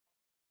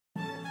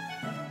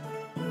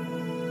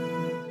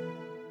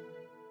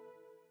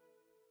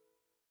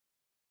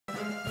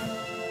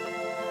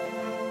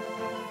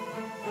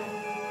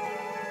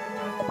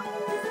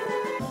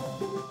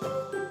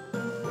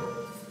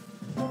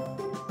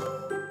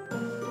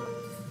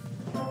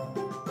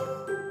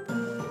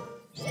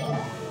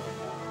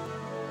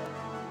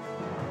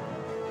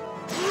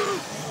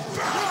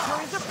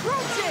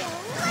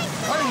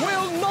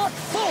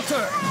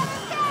falter!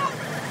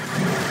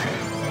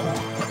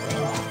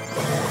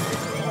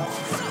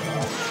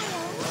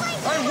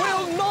 I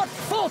will not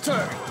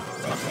falter!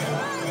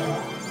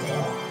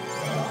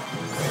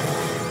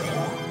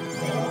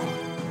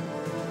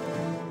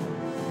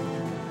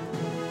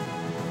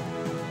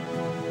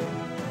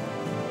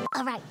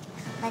 All right,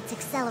 let's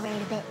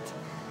accelerate a bit.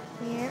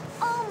 We're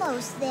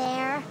almost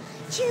there.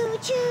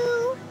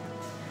 Choo-choo!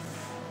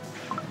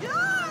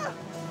 Yeah!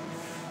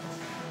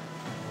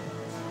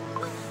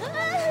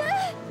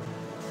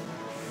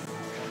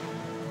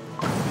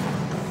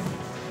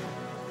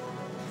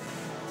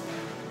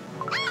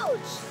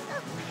 Ouch!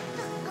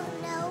 Oh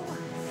no.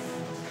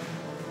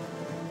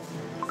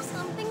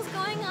 Something's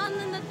going on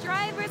in the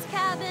driver's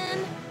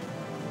cabin.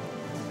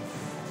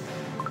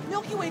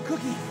 Milky Way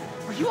Cookie,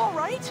 are you all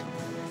right?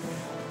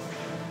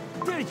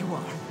 There you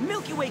are,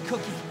 Milky Way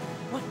Cookie.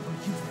 What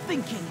were you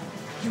thinking?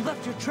 You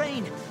left your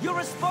train, your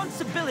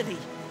responsibility.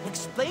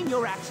 Explain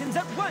your actions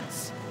at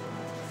once.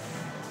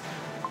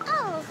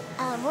 Oh,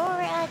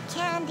 Aurora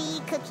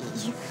Candy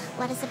Cookie.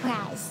 What a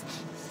surprise.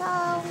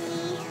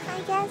 Sorry,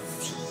 I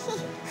guess.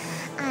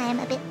 I'm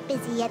a bit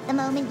busy at the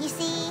moment, you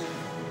see.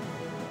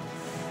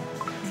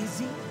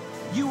 Busy?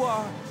 You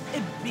are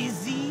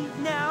busy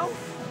now?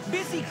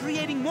 Busy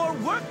creating more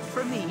work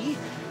for me?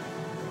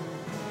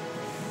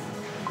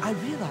 I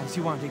realize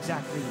you aren't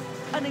exactly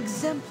an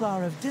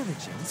exemplar of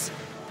diligence,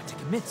 but to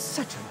commit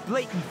such a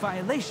blatant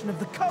violation of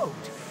the code.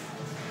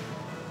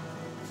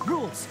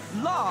 Rules,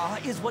 law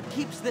is what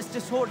keeps this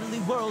disorderly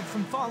world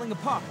from falling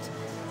apart.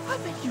 I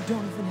bet you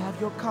don't even have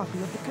your copy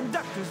of the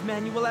Conductor's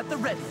manual at the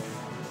ready.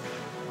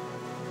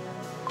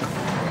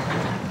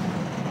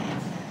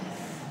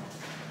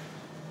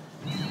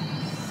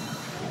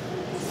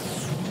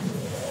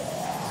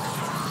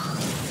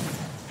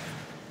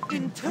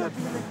 In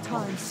turbulent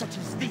times such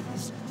as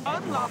these,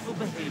 unlawful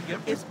behavior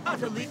is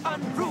utterly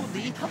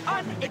unruly,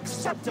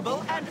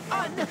 unacceptable, and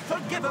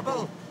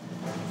unforgivable.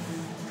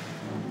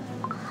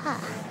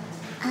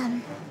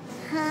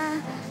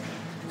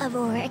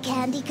 Aurora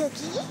Candy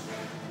Cookie?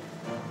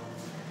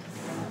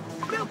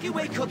 Milky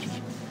Way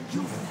Cookie,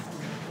 you've left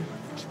me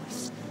no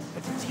choice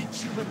but to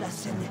teach you a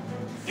lesson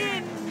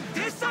in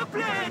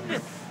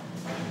discipline!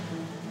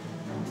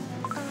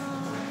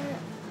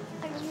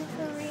 Are you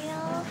for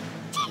real?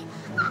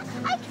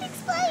 I can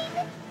explain!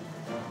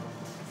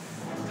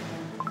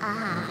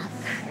 Ah,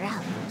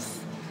 crumbs.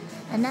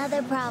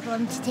 Another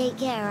problem to take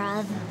care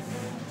of.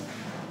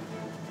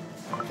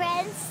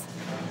 Friends,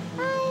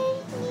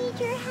 I need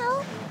your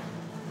help.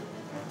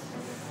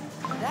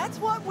 That's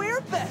what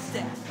we're best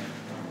at.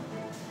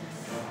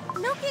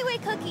 Milky Way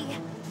Cookie,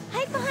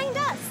 hide behind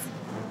us.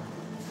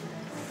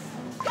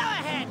 Go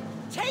ahead,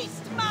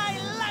 taste my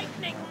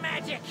lightning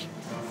magic!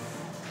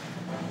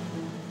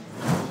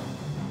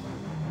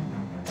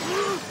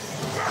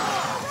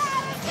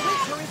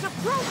 Victory is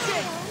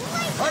approaching!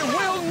 I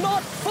will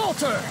not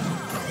falter!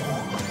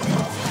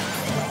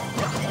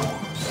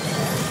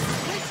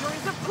 Victory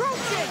is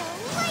approaching!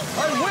 I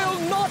will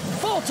not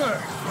falter!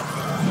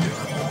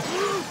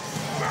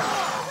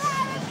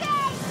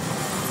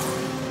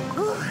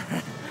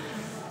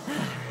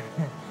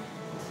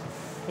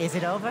 Is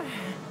it over?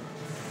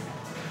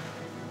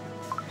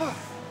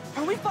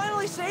 Are we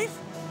finally safe?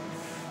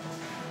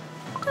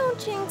 Don't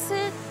jinx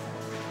it.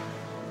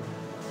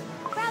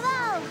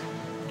 Bravo!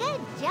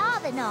 Good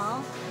job and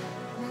all.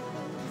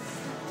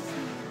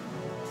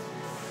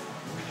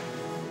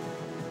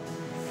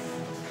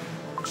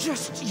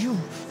 Just you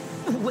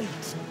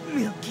wait,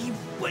 Milky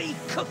Way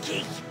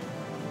Cookie!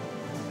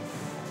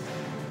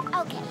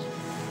 Okay,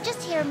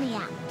 just hear me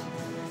out.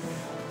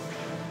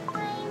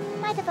 I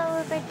might have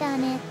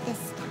overdone it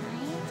this time,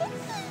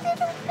 just a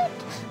little bit.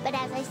 But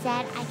as I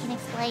said, I can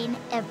explain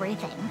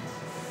everything.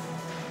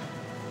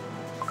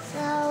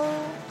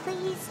 So,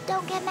 please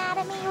don't get mad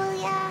at me,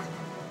 will ya?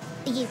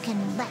 You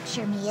can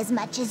lecture me as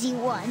much as you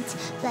want,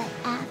 but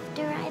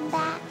after I'm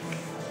back...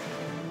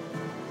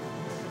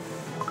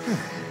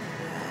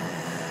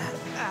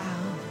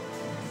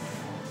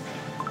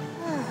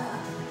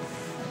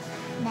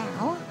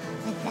 Now,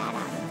 with that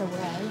out of the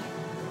way,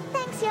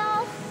 thanks,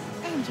 y'all.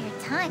 And your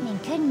timing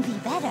couldn't be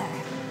better.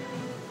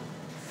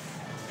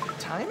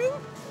 Timing?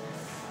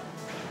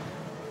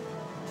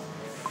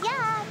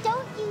 Yeah,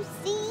 don't you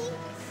see?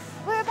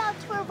 We're about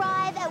to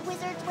arrive at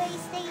Wizard's Way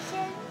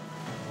Station.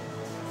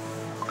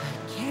 I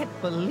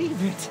can't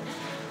believe it.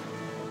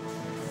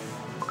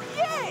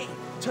 Yay!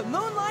 To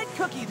Moonlight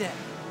Cookie then.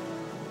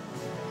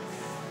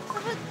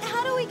 But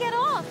how do we get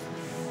off?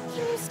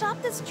 Can you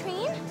stop this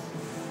train?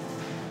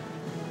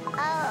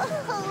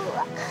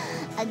 Oh,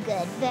 a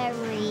good,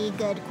 very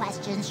good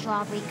question,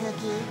 Strawberry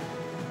Cookie.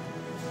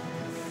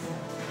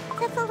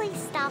 To fully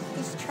stop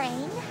this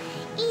train,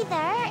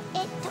 either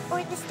it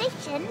or the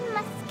station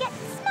must get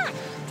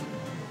smashed.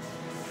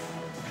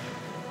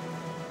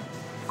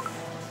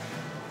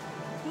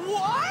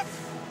 What?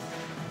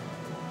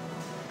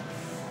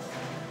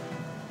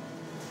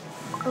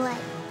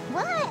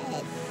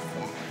 What?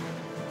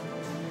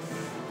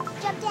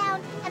 Jump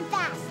down and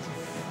fast.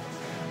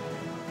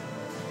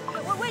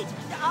 Wait,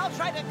 I'll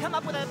try to come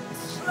up with a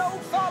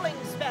slow-falling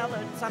spell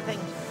or something.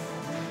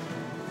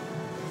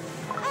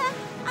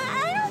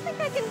 I don't think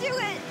I can do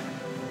it.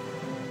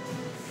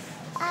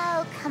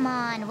 Oh, come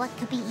on. What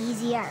could be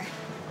easier?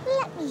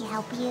 Let me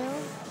help you.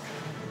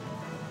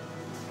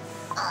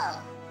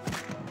 Oh.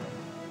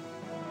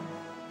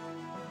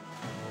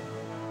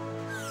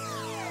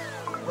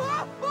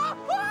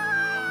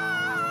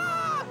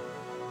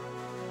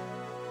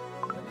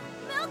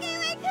 Milky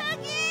Way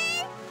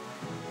cookie!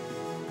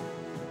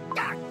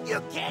 You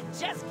can't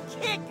just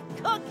kick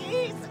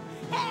cookies!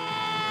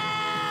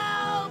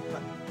 Help!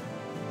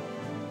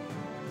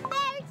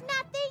 There's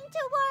nothing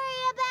to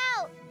worry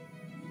about.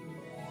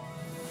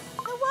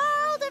 The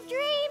world of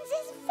dreams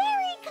is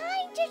very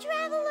kind to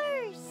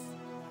travelers.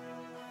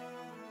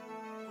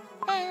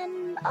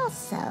 And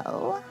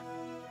also,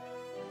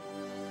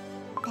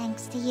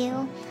 thanks to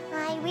you,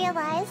 I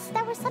realized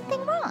there was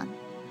something wrong.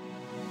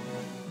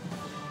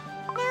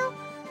 Now,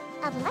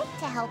 I'd like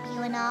to help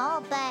you and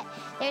all, but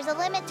there's a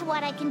limit to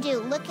what I can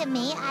do. Look at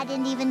me, I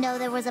didn't even know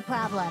there was a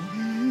problem.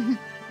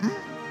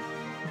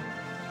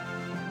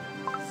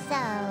 So,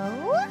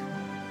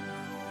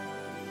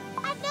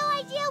 I've no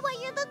idea what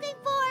you're looking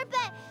for,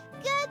 but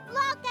good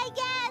luck, I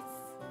guess.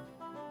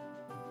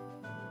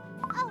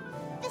 Oh,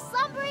 the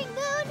slumbering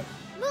moon,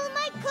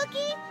 moonlight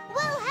cookie,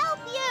 will help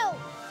you.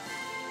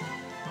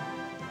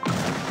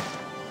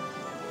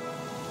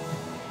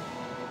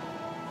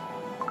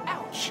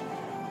 Ouch!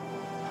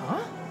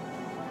 Huh?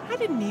 I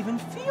didn't even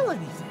feel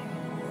anything.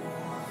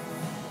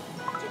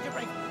 Ginger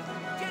Brave!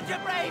 Ginger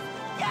Brave!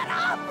 Get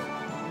up!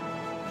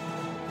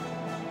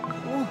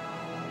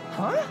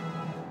 Huh?